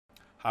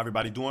How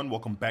everybody doing?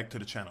 Welcome back to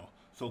the channel.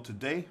 So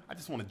today I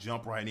just want to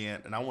jump right in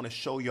and I want to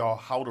show y'all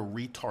how to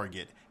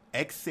retarget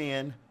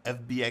Xsens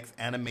FBX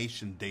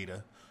Animation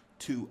data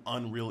to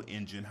Unreal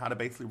Engine, how to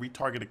basically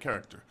retarget a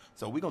character.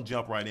 So we're going to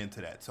jump right into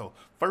that. So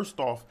first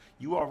off,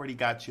 you already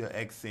got your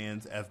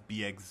Xsens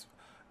FBX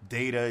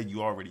data,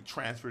 you already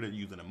transferred it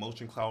using a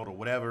motion cloud or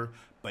whatever,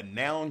 but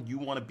now you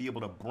want to be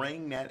able to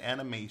bring that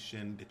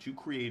animation that you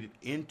created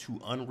into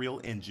Unreal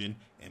Engine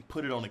and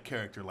put it on a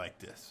character like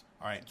this.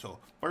 All right, so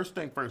first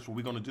thing first, what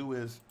we're going to do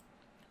is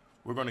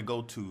we're going to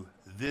go to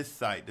this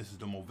site. This is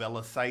the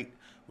Movella site.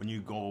 When you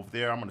go over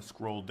there, I'm going to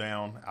scroll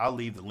down. I'll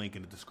leave the link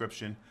in the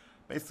description.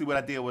 Basically what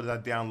I did was I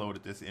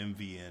downloaded this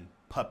MVN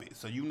puppet.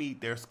 So you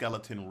need their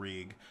skeleton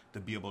rig to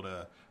be able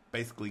to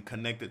basically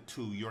connect it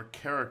to your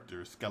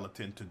character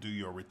skeleton to do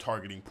your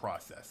retargeting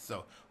process.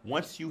 So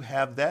once you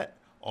have that,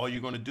 all you're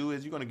going to do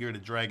is you're going to give it a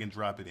drag and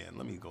drop it in.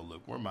 Let me go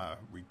look where my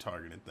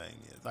retargeting thing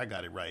is. I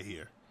got it right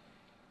here.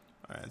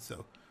 All right,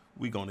 so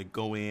we're going to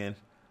go in.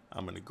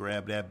 I'm going to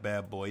grab that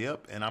bad boy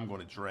up and I'm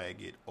going to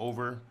drag it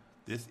over.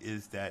 This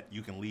is that.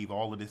 You can leave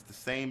all of this the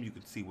same. You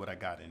can see what I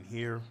got in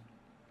here.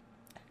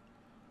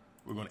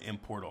 We're going to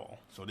import all.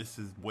 So this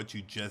is what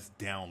you just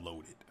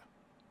downloaded.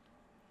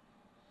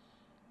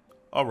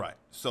 All right,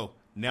 so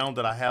now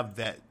that I have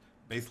that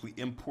basically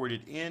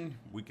imported in,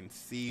 we can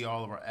see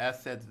all of our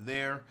assets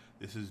there.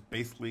 This is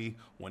basically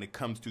when it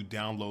comes to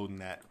downloading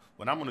that.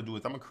 What I'm gonna do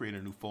is I'm gonna create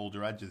a new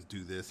folder. I just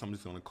do this. I'm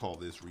just gonna call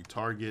this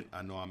retarget.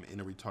 I know I'm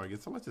in a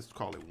retarget, so let's just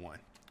call it one.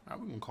 All right,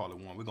 we're gonna call it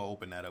one. We're gonna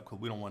open that up because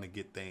we don't wanna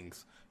get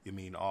things,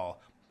 all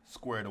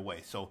squared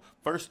away. So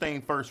first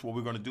thing first, what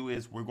we're gonna do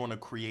is we're gonna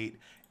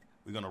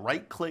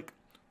right click,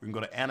 we're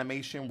gonna go to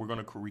animation, we're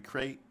gonna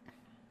recreate.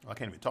 I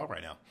can't even talk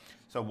right now.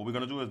 So what we're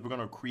going to do is we're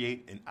going to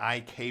create an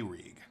IK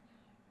rig.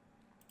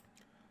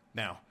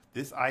 Now,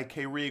 this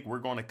IK rig, we're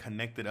going to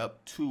connect it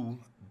up to,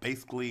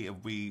 basically, if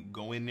we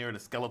go in there, the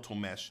skeletal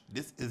mesh,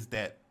 this is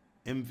that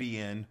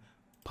MVN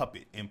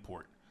puppet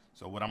import.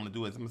 So what I'm going to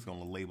do is I'm just going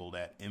to label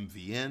that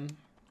MVN,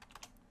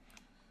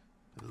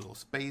 a little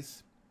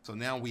space. So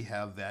now we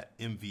have that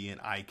MVN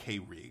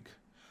IK rig.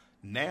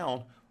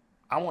 Now,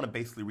 I want to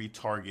basically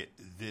retarget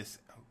this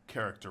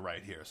character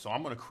right here. So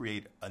I'm going to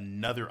create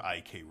another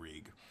IK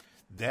rig.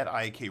 That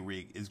IK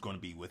rig is going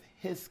to be with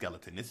his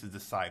skeleton. This is the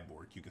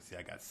cyborg. You can see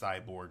I got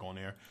cyborg on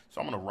there.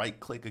 So I'm going to right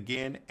click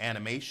again,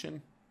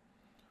 animation.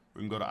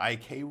 We're going to go to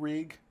IK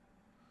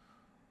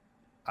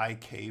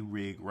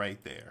rig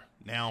right there.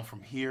 Now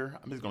from here,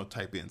 I'm just going to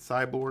type in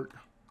cyborg.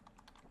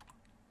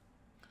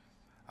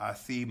 I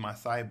see my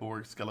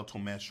cyborg skeletal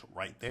mesh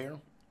right there. I'm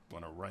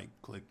going to right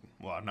click,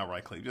 well, not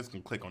right click, just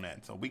going to click on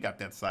that. So we got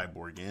that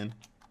cyborg in.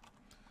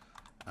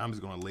 I'm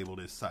just going to label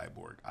this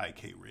cyborg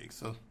IK rig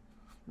so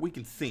we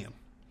can see him.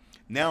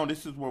 Now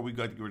this is where we're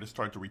going to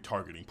start the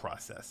retargeting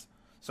process.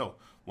 So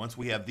once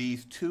we have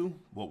these two,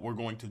 what we're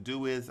going to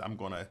do is I'm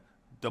going to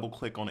double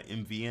click on the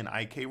MVN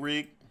IK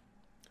rig.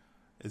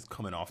 It's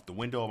coming off the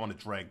window. I want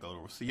to drag that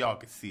over so y'all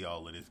can see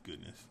all of this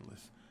goodness.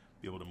 Let's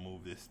be able to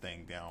move this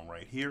thing down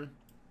right here.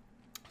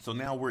 So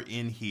now we're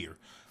in here.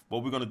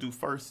 What we're going to do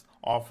first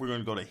off, we're going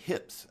to go to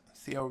hips.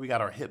 See how we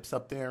got our hips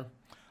up there?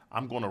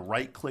 I'm going to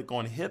right click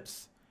on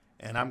hips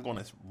and I'm going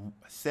to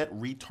set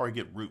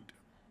retarget route.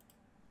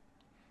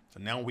 So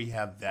now we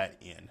have that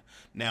in.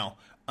 Now,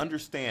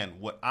 understand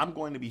what I'm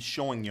going to be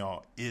showing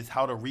y'all is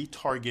how to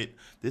retarget.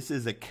 This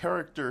is a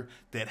character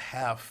that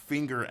have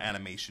finger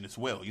animation as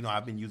well. You know,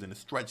 I've been using the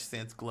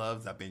Xsens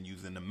gloves. I've been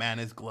using the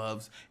Manus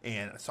gloves.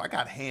 And so I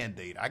got hand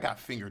data. I got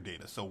finger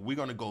data. So we're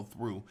going to go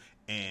through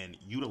and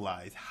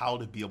utilize how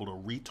to be able to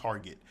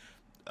retarget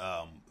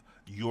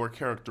your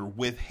character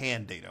with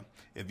hand data.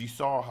 If you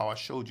saw how I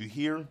showed you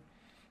here,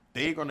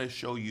 they're going to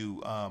show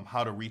you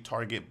how to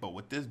retarget, but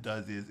what this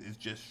does is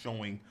just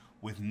showing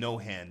with no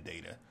hand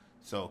data.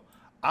 So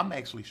I'm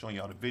actually showing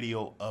y'all the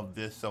video of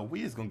this, so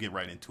we're just going to get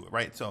right into it,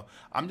 right? So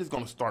I'm just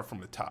going to start from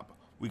the top.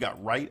 We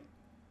got right,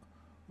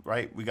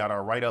 we got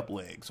our right up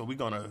leg. So we're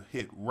going to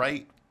hit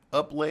right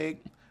up leg.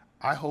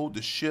 I hold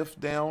the shift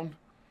down,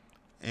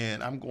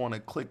 and I'm going to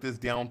click this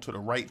down to the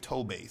right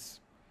toe base.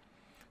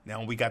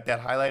 Now we got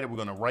that highlighted. We're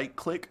going to right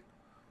click.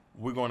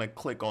 We're going to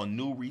click on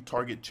new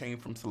retarget chain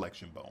from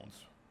selection bones.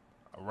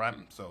 All right,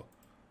 so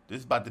this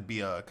is about to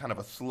be a kind of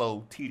a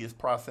slow, tedious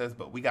process,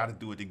 but we got to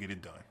do it to get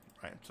it done.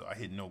 Right, so I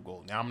hit no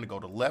goal. Now I'm going to go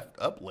to left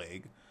up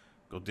leg,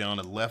 go down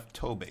to left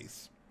toe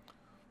base.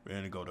 We're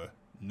going to go to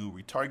new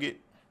retarget.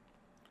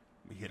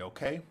 We hit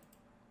OK,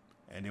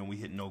 and then we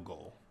hit no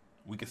goal.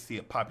 We can see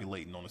it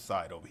populating on the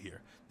side over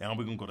here. Now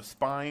we're going to go to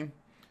spine.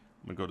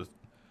 I'm going to go to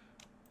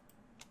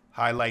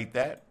highlight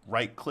that,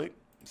 right click,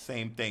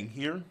 same thing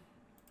here,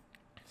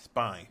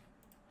 spine.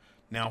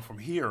 Now from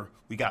here,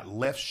 we got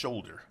left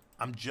shoulder.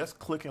 I'm just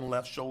clicking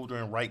left shoulder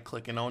and right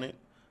clicking on it.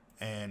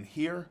 And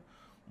here,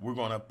 we're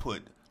going to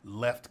put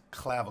left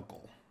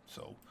clavicle.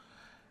 So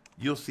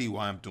you'll see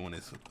why I'm doing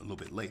this a little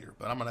bit later.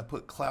 But I'm going to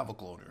put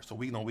clavicle there. So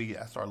we know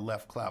that's our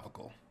left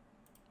clavicle.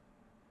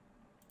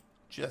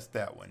 Just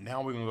that one.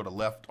 Now we're going to go to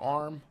left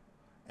arm.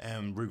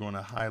 And we're going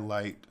to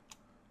highlight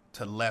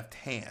to left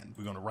hand.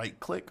 We're going to right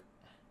click.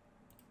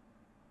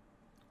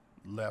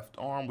 Left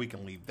arm, we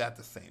can leave that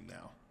the same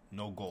now.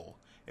 No goal.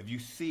 If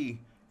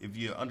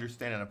you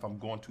understand it, if I'm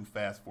going too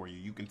fast for you,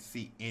 you can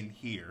see in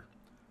here,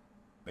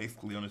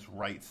 basically on this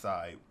right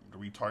side, the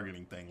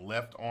retargeting thing,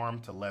 left arm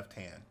to left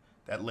hand.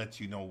 That lets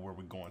you know where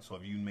we're going. So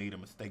if you made a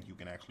mistake, you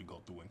can actually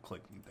go through and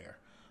click in there.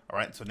 All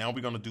right, so now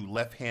we're going to do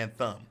left hand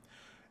thumb.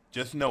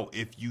 Just know,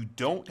 if you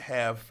don't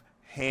have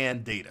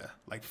hand data,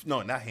 like,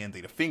 no, not hand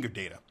data, finger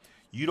data,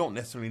 you don't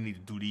necessarily need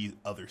to do these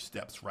other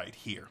steps right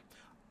here.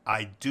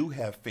 I do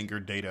have finger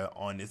data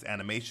on this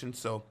animation,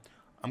 so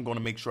I'm going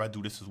to make sure I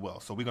do this as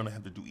well. So we're going to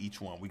have to do each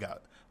one. We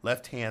got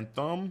left hand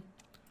thumb.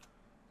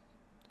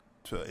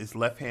 It's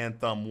left hand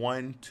thumb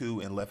 1, 2,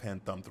 and left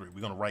hand thumb 3.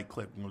 We're going to right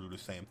click. We're going to do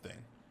the same thing.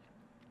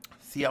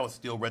 See how it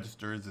still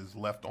registers as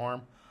left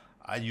arm?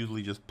 I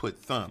usually just put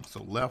thumb.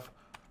 So left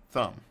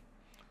thumb.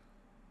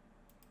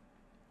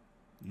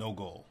 No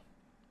goal.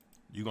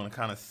 You're going to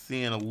kind of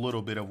see in a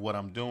little bit of what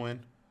I'm doing.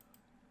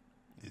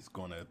 It's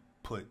going to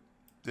put,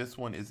 this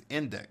one is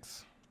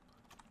index.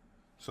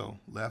 So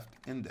left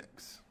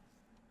index.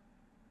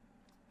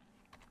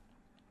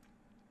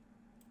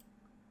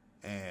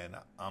 And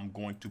I'm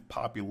going to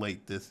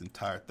populate this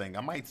entire thing.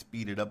 I might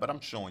speed it up, but I'm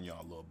showing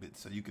y'all a little bit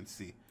so you can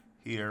see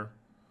here.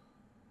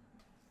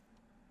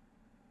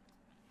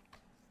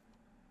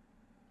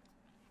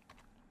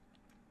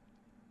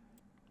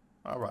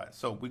 All right,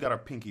 so we got our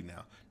pinky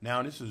now.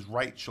 Now this is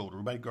right shoulder.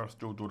 Everybody goes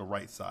through the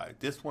right side.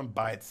 This one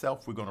by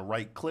itself, we're gonna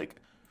right click.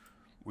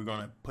 We're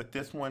gonna put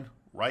this one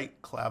right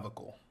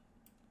clavicle.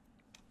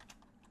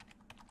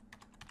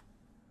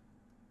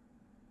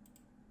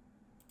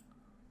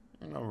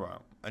 All right,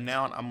 and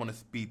now I'm gonna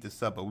speed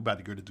this up, but we're about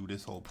to go to do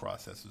this whole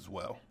process as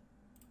well.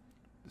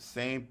 The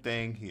same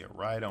thing here,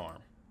 right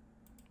arm.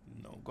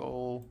 No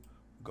goal,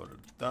 go to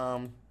the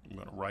thumb. I'm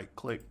gonna right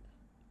click.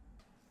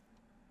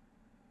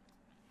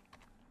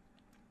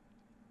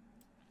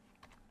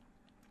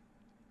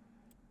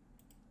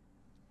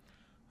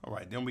 All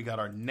right, then we got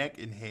our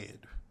neck and head.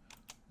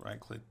 Right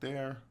click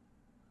there,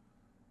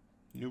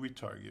 new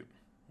retarget,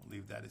 we'll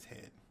leave that as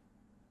head.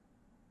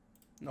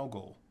 No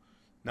goal.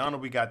 Now that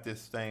we got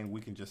this thing, we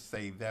can just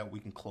save that, we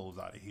can close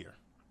out of here.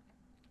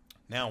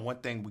 Now one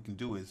thing we can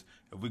do is,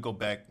 if we go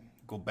back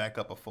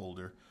up a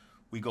folder,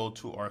 we go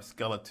to our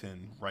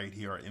skeleton right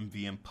here, our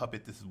MVM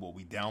puppet, this is what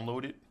we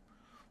downloaded.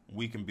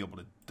 We can be able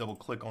to double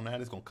click on that,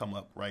 it's gonna come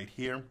up right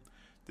here.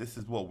 This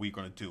is what we're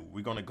gonna do.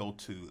 We're gonna go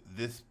to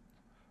this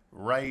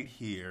right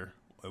here.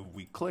 If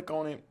we click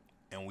on it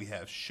and we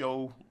have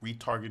show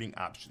retargeting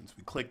options,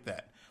 we click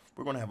that,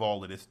 we're going to have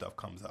all of this stuff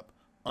comes up.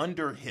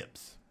 Under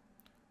hips,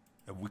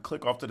 if we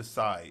click off to the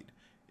side,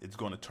 it's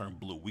going to turn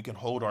blue. We can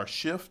hold our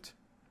shift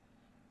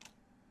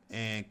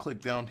and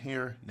click down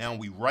here. Now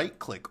we right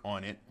click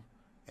on it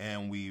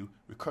and we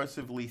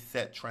recursively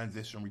set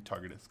transition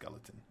retargeted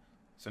skeleton.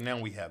 So now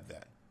we have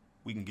that.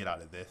 We can get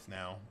out of this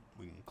now.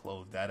 We can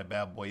close that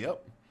bad boy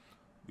up.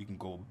 We can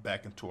go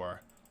back into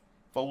our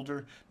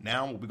folder.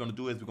 Now what we're going to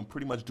do is we're going to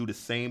pretty much do the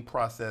same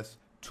process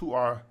to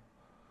our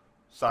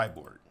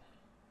cyborg.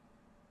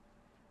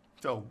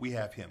 So we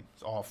have him.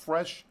 It's all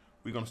fresh.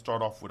 We're going to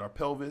start off with our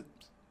pelvis.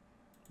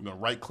 We're going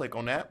to right click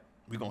on that.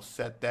 We're going to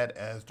set that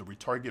as the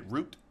retarget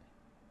root.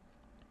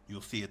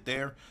 You'll see it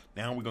there.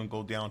 Now we're going to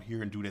go down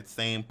here and do that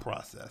same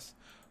process.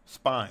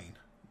 Spine.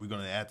 We're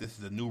going to add, this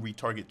is a new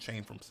retarget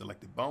chain from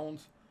selected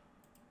bones.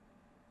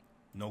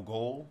 No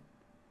goal.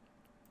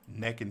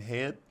 Neck and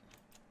head.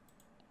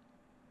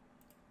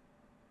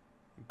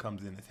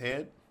 Comes in his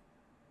head.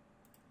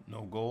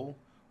 No goal.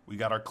 We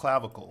got our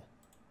clavicle.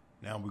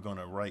 Now we're going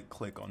to right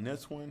click on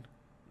this one.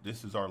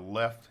 This is our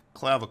left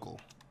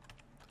clavicle.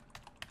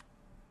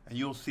 And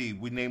you'll see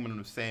we naming them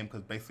the same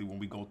because basically when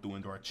we go through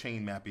into our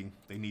chain mapping,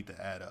 they need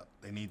to add up.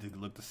 They need to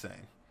look the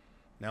same.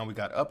 Now we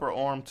got upper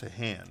arm to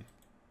hand.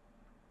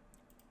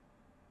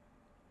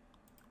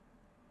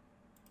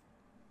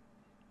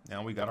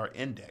 Now we got our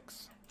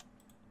index.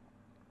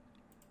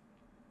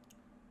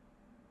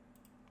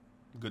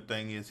 Good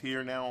thing is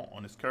here now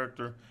on this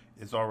character,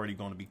 it's already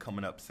going to be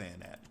coming up saying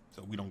that.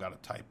 So we don't got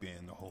to type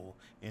in the whole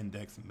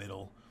index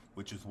middle,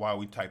 which is why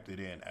we typed it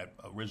in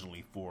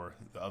originally for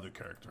the other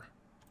character.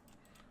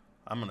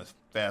 I'm going to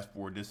fast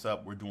forward this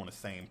up. We're doing the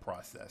same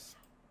process.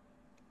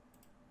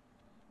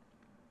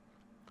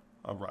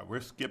 All right,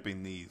 we're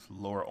skipping these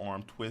lower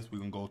arm twists. We're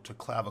going to go to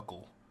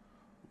clavicle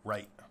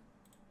right.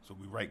 So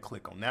we right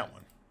click on that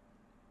one.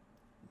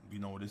 You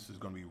know, this is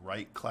going to be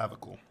right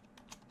clavicle.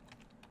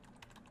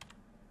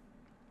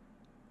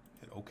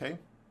 Okay,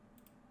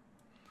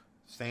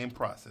 same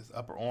process,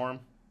 upper arm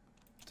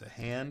to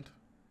hand.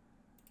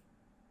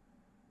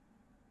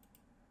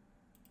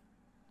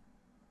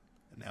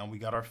 And now we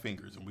got our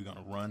fingers and we're going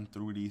to run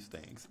through these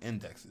things.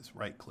 Indexes,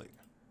 right click.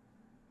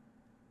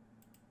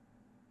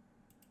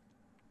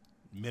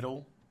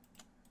 Middle.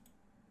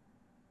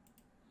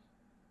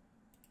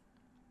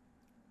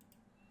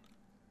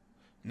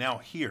 Now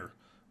here,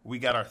 we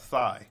got our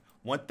thigh.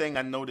 One thing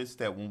I noticed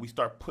that when we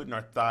start putting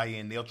our thigh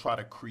in, they'll try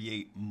to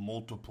create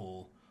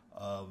multiple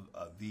of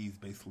these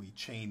basically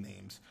chain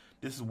names.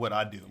 This is what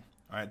I do.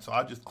 All right, so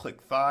I just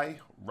click thigh,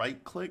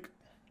 right click,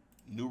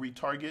 new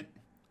retarget.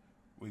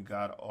 We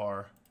got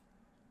our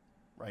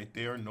right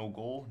there, no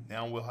goal.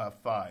 Now we'll have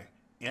thigh.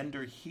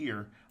 Under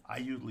here, I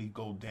usually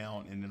go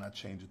down and then I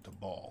change it to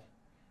ball.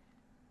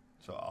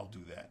 So I'll do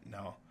that.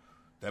 Now,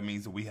 that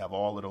means that we have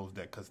all of those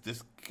that, because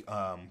this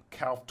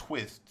calf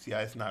twist, see how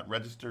it's not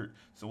registered?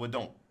 So it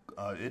don't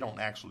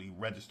actually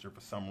register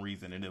for some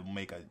reason, and it'll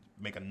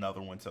make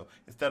another one. So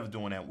instead of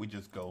doing that, we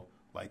just go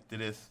like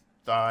this,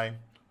 thigh,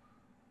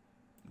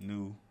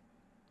 new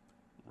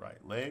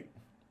right leg,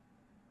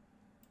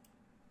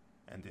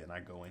 and then I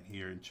go in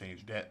here and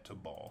change that to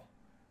ball.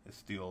 It's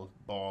still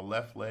ball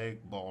left leg,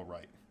 ball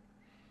right.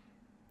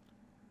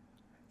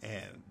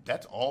 And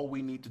that's all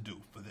we need to do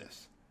for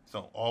this.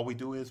 So all we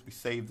do is we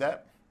save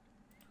that,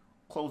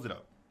 close it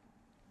up.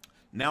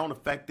 Now the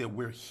fact that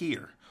we're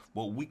here,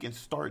 what we can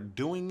start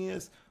doing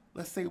is,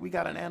 let's say we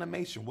got an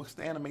animation. What's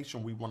the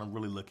animation we want to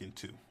really look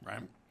into,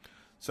 right?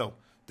 So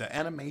the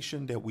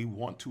animation that we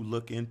want to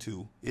look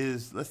into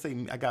is, let's say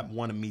I got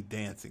one of me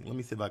dancing. Let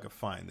me see if I can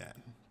find that.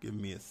 Give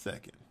me a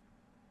second.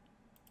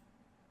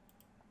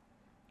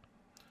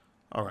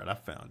 All right, I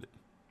found it.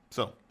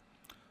 So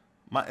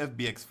my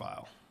FBX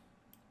file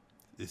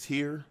is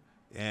here,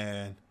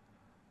 and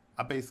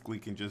I basically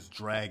can just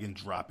drag and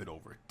drop it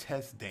over.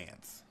 Test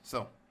dance.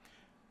 So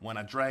when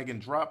I drag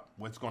and drop,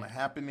 what's going to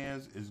happen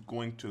is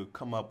going to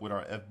come up with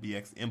our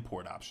FBX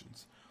import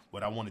options.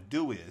 What I want to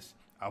do is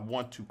I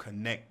want to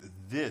connect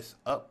this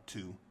up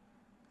to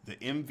the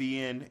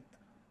MVN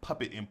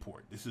puppet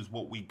import. This is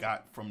what we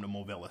got from the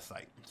Movella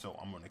site. So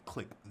I'm going to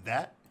click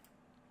that.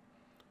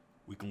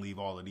 We can leave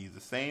all of these the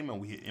same, and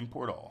we hit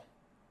import all.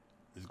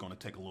 It's going to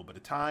take a little bit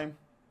of time.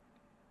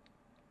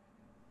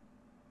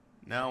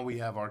 Now we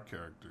have our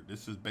character.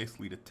 This is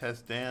basically the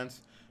test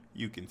dance.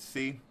 You can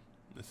see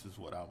this is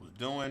what I was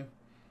doing.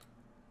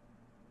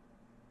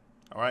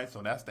 All right,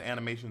 so that's the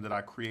animation that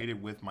I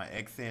created with my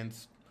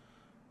Xsens.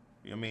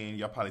 You know what I mean?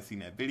 Y'all probably seen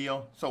that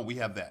video. So we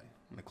have that.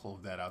 I'm gonna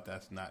close that out.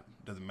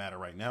 Doesn't matter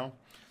right now.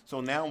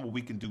 So now what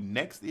we can do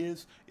next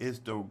is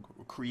to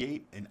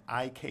create an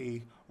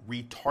IK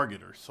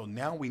retargeter. So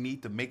now we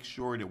need to make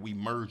sure that we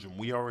merge them.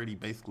 We already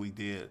basically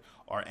did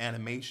our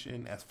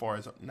animation, as far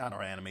as not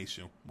our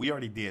animation. We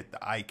already did the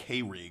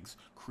IK rigs,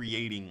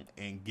 creating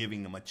and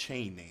giving them a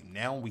chain name.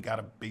 Now we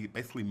gotta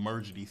basically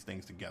merge these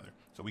things together.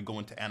 So we go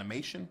into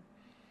animation,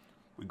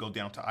 we go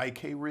down to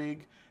IK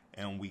rig,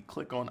 and we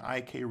click on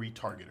IK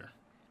retargeter.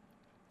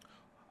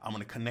 I'm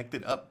going to connect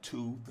it up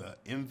to the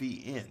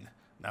MVN,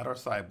 not our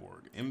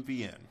cyborg,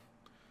 MVN.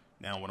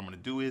 Now what I'm going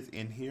to do is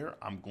in here,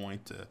 I'm going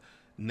to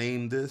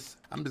name this.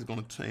 I'm just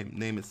going to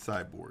name it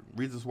cyborg.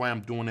 Reasons why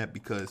I'm doing that,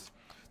 because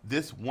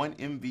this one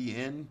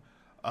MVN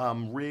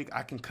rig,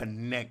 I can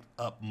connect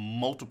up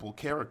multiple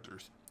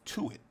characters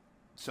to it.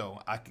 So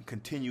I can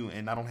continue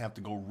and I don't have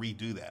to go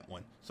redo that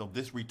one. So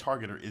this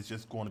retargeter is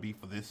just going to be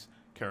for this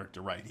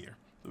character right here.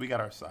 So we got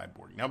our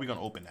cyborg. Now we're going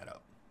to open that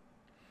up.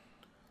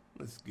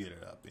 Let's get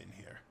it up in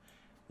here.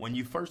 When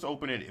you first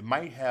open it, it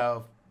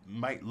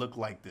might look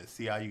like this.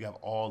 See how you have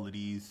all of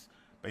these,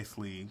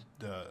 basically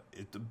the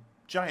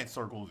giant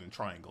circles and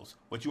triangles.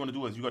 What you want to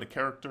do is you go to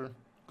character,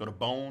 go to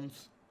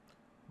bones,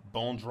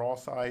 bone draw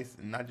size,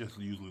 and I just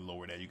usually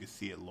lower that. You can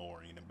see it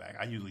lowering in the back.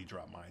 I usually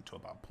drop mine to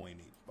about 0.85.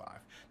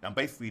 Now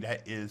basically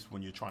that is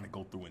when you're trying to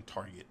go through and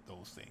target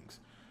those things.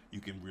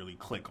 You can really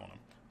click on them.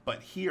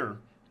 But here,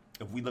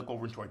 if we look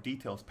over into our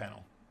details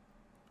panel,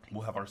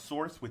 we'll have our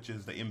source, which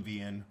is the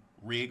MVN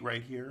rig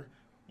right here.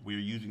 We're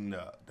using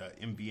the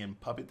MVN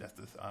puppet. That's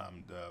the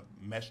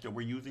mesh that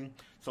we're using.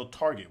 So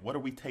target, what are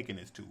we taking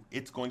this to?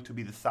 It's going to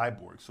be the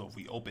cyborg. So if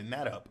we open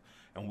that up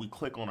and we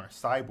click on our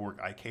cyborg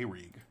IK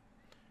rig,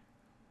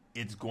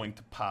 it's going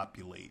to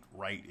populate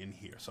right in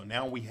here. So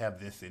now we have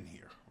this in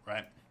here,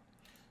 right?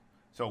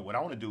 So what I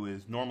want to do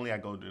is, normally I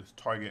go to this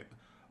target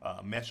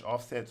mesh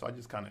offset. So I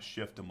just kind of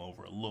shift them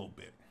over a little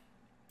bit.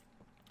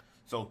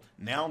 So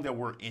now that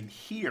we're in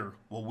here,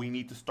 what we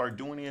need to start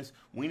doing is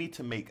we need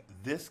to make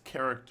this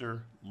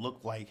character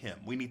look like him.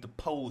 We need to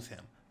pose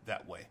him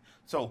that way.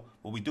 So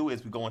what we do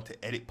is we go into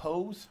edit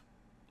pose.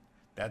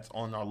 That's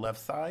on our left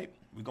side.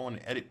 We go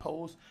into edit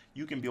pose.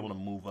 You can be able to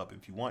move up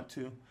if you want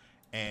to.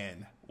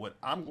 And what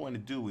I'm going to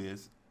do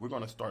is we're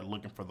going to start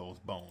looking for those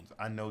bones.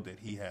 I know that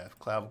he has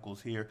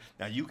clavicles here.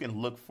 Now you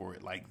can look for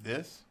it like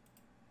this,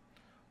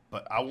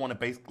 but I want to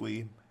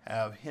basically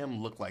have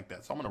him look like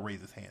that. So I'm going to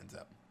raise his hands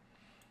up.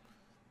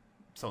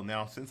 So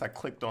now since I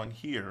clicked on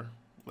here,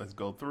 let's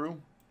go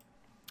through.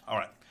 All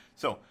right,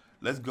 so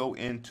let's go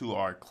into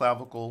our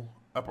clavicle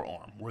upper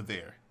arm. We're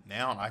there.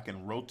 Now I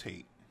can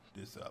rotate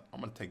this up.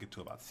 I'm going to take it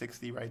to about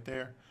 60 right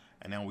there.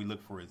 And now we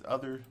look for his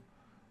other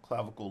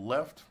clavicle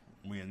left.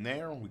 We're in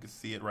there. We can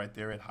see it right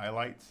there. It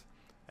highlights.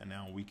 And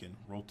now we can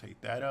rotate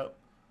that up.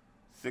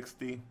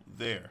 60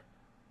 there.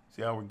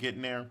 See how we're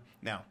getting there?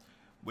 Now,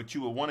 what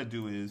you would want to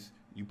do is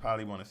you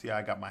probably want to see how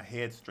I got my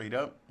head straight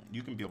up.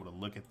 You can be able to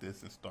look at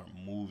this and start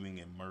moving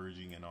and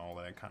merging and all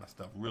that kind of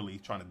stuff. Really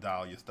trying to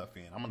dial your stuff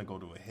in. I'm going to go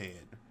to a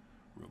head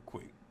real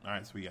quick. All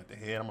right, so we got the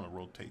head. I'm going to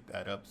rotate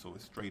that up so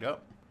it's straight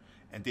up.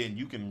 And then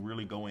you can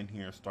really go in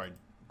here and start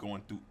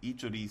going through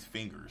each of these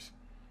fingers.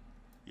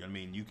 You know what I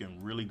mean? You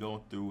can really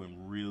go through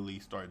and really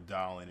start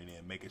dialing it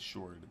in, making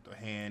sure that the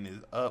hand is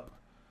up.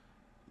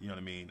 You know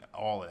what I mean?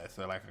 All of that.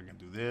 So like I can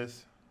do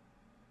this,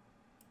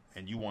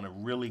 and you want to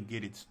really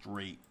get it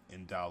straight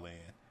and dial in.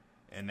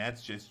 And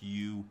that's just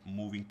you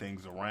moving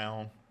things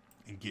around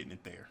and getting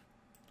it there.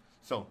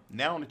 So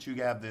now that you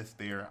have this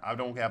there, I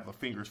don't have the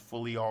fingers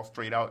fully all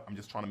straight out. I'm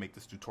just trying to make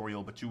this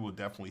tutorial, but you will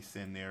definitely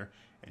send there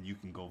and you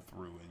can go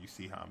through, and you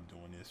see how I'm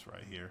doing this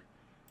right here.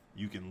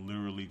 You can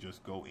literally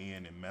just go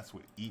in and mess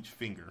with each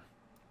finger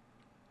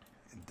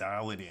and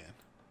dial it in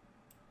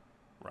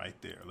right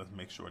there. Let's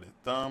make sure that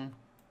thumb,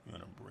 you're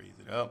gonna raise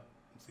it up.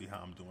 See how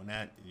I'm doing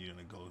that? And you're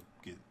gonna go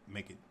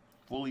make it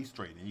fully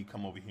straight. And you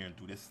come over here and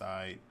do this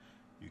side.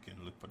 You can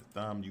look for the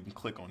thumb. You can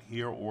click on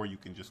here, or you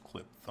can just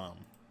click thumb.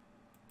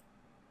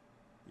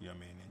 You know what I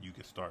mean? And you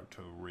can start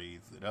to raise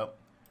it up,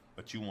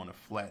 but you want to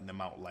flatten them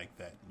out like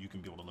that. You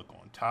can be able to look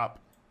on top,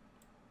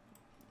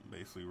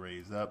 basically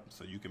raise up,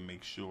 so you can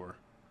make sure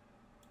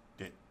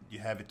that you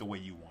have it the way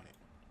you want it.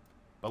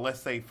 But let's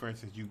say, for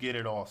instance, you get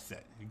it all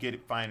set. You get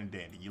it fine and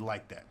dandy. You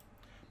like that.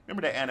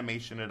 Remember that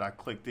animation that I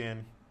clicked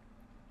in?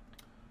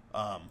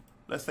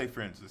 Let's say,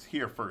 for instance,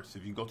 here first,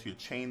 if you go to your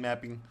chain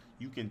mapping,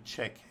 you can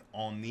check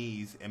on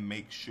these and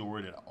make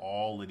sure that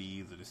all of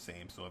these are the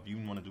same. So if you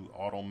want to do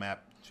auto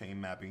map, chain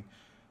mapping,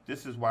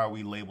 this is why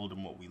we labeled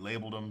them what we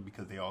labeled them,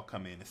 because they all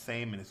come in the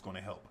same, and it's going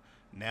to help.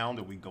 Now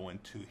that we go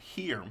into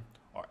here,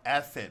 our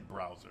asset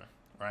browser,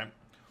 right?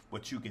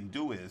 What you can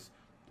do is,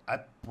 I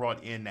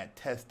brought in that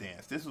test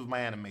dance. This was my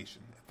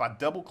animation. If I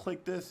double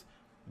click this,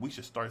 we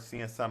should start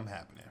seeing something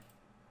happening.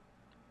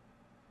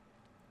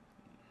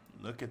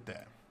 Look at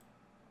that.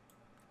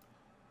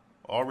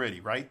 Already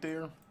right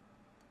there,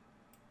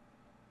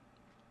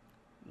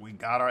 we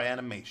got our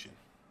animation.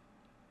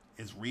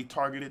 It's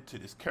retargeted to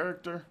this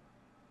character.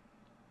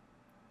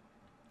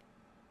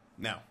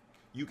 Now,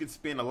 you can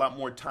spend a lot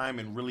more time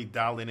and really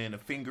dialing in the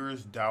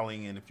fingers,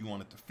 dialing in if you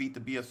wanted the feet to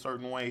be a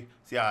certain way.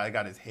 See how I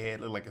got his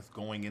head, look like it's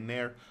going in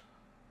there.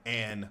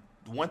 And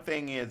one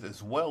thing is,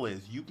 as well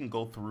as, you can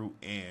go through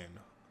and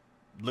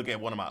look at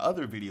one of my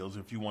other videos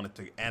if you wanted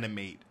to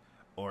animate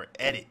or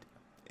edit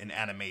an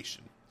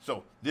animation.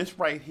 So this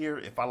right here,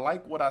 if I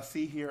like what I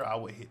see here, I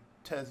would hit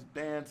test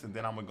dance, and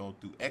then I'm gonna go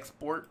through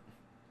export.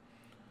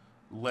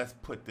 Let's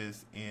put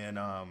this in,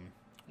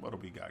 what do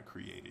we got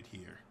created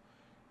here?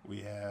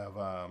 We have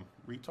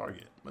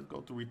retarget. Let's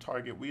go to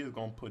retarget. We are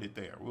going to put it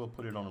there. We'll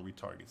put it on the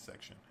retarget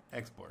section.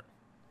 Export.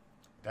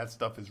 That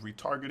stuff is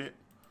retargeted.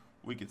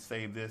 We could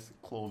save this,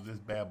 close this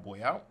bad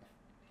boy out.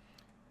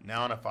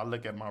 Now, if I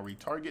look at my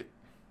retarget,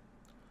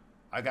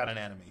 I got an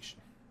animation.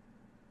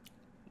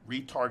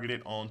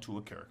 Retargeted onto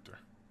a character.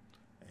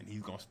 And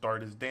he's going to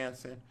start his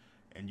dancing.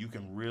 And you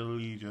can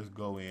really just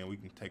go in. We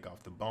can take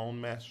off the bone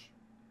mesh.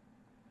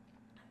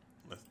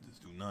 Let's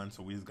just do none.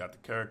 So we just got the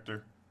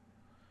character.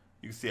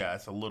 You can see how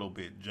it's a little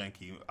bit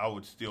janky. I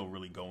would still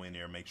really go in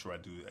there and make sure I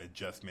do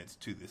adjustments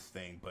to this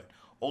thing. But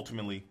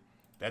ultimately,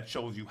 that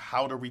shows you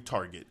how to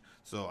retarget.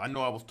 So I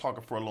know I was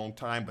talking for a long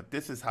time, but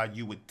this is how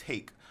you would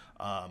take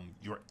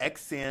your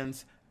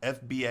Xsens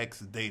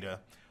FBX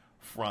data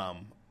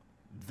from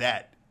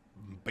that,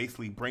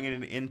 basically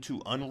bringing it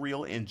into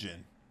Unreal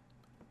Engine,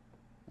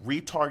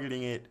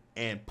 retargeting it,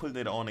 and putting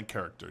it on a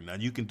character. Now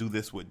you can do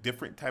this with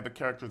different type of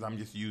characters. I'm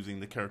just using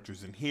the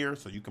characters in here,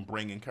 so you can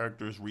bring in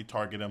characters,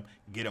 retarget them,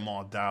 get them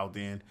all dialed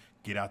in,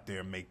 get out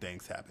there and make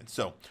things happen.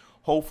 So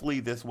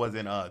hopefully this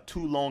wasn't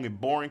too long and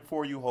boring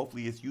for you.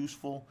 Hopefully it's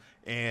useful,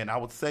 and I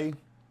would say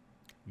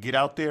get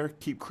out there,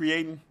 keep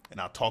creating, and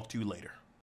I'll talk to you later.